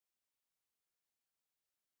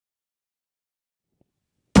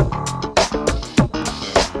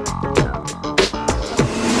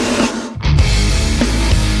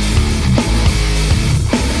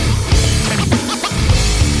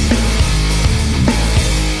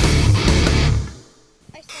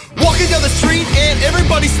Walking down the street and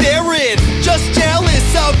everybody's staring, just jealous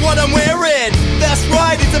of what I'm wearing. That's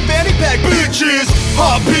right, it's a fanny pack, bitches.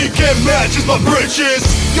 Hot pink and matches my britches.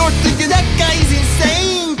 You're thinking that guy's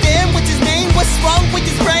insane. Damn, what's his name? What's wrong with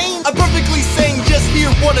his brain? I'm perfectly sane, just hear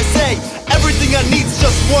what I say. Everything I need's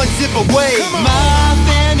just one zip away. My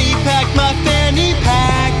fanny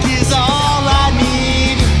pack is all I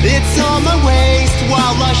need. It's on my waist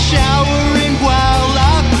while I shower and while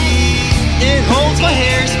I pee. It holds my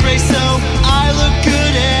hairspray so I look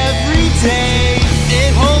good every day.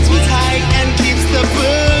 It holds me tight and keeps the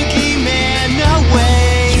boogeyman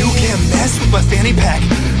away. You can't mess with my fanny pack,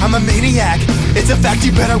 I'm a maniac. It's a fact,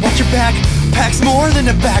 you better watch your back. Packs more than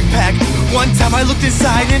a backpack. One time I looked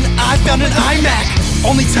inside and I found an iMac.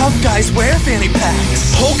 Only tough guys wear fanny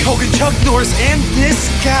packs. Hulk Hogan, Chuck Norris, and this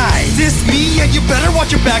guy. This me, and you better watch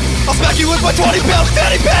your back. I'll smack you with my 20-pound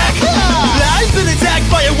fanny pack. I've been attacked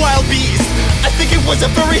by a wild beast. I think it was a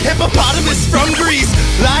furry hippopotamus from Greece.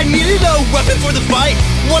 I needed a weapon for the fight.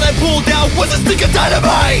 What I pulled out was a stick of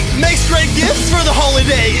dynamite. Make straight gifts for the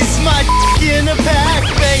holidays. My in a pack,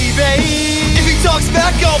 baby. If he talks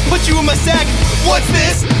back, I'll put you in my sack. What's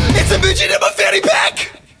this? It's a midget in my fanny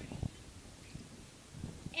pack.